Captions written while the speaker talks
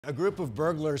A group of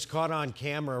burglars caught on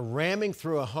camera ramming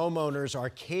through a homeowner's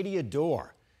Arcadia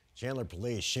door. Chandler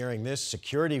Police sharing this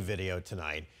security video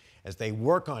tonight as they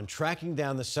work on tracking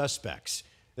down the suspects.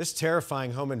 This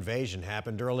terrifying home invasion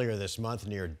happened earlier this month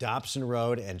near Dobson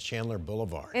Road and Chandler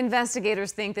Boulevard.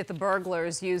 Investigators think that the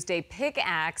burglars used a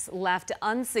pickaxe left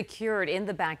unsecured in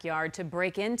the backyard to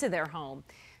break into their home.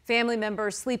 Family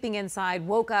members sleeping inside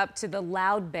woke up to the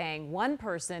loud bang. One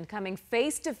person coming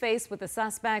face to face with the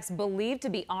suspects believed to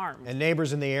be armed. And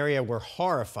neighbors in the area were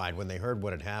horrified when they heard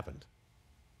what had happened.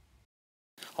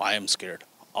 I am scared.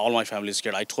 All my family is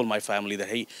scared. I told my family that,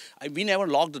 hey, we never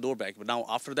locked the door back. But now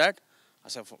after that, I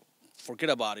said,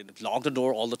 forget about it. Lock the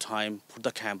door all the time. Put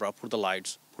the camera, put the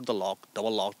lights, put the lock,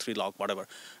 double lock, three lock, whatever.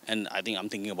 And I'm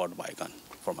thinking about buying a gun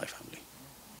for my family.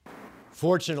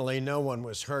 Fortunately, no one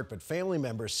was hurt, but family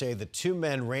members say the two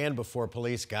men ran before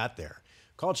police got there.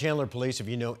 Call Chandler Police if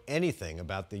you know anything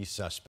about these suspects.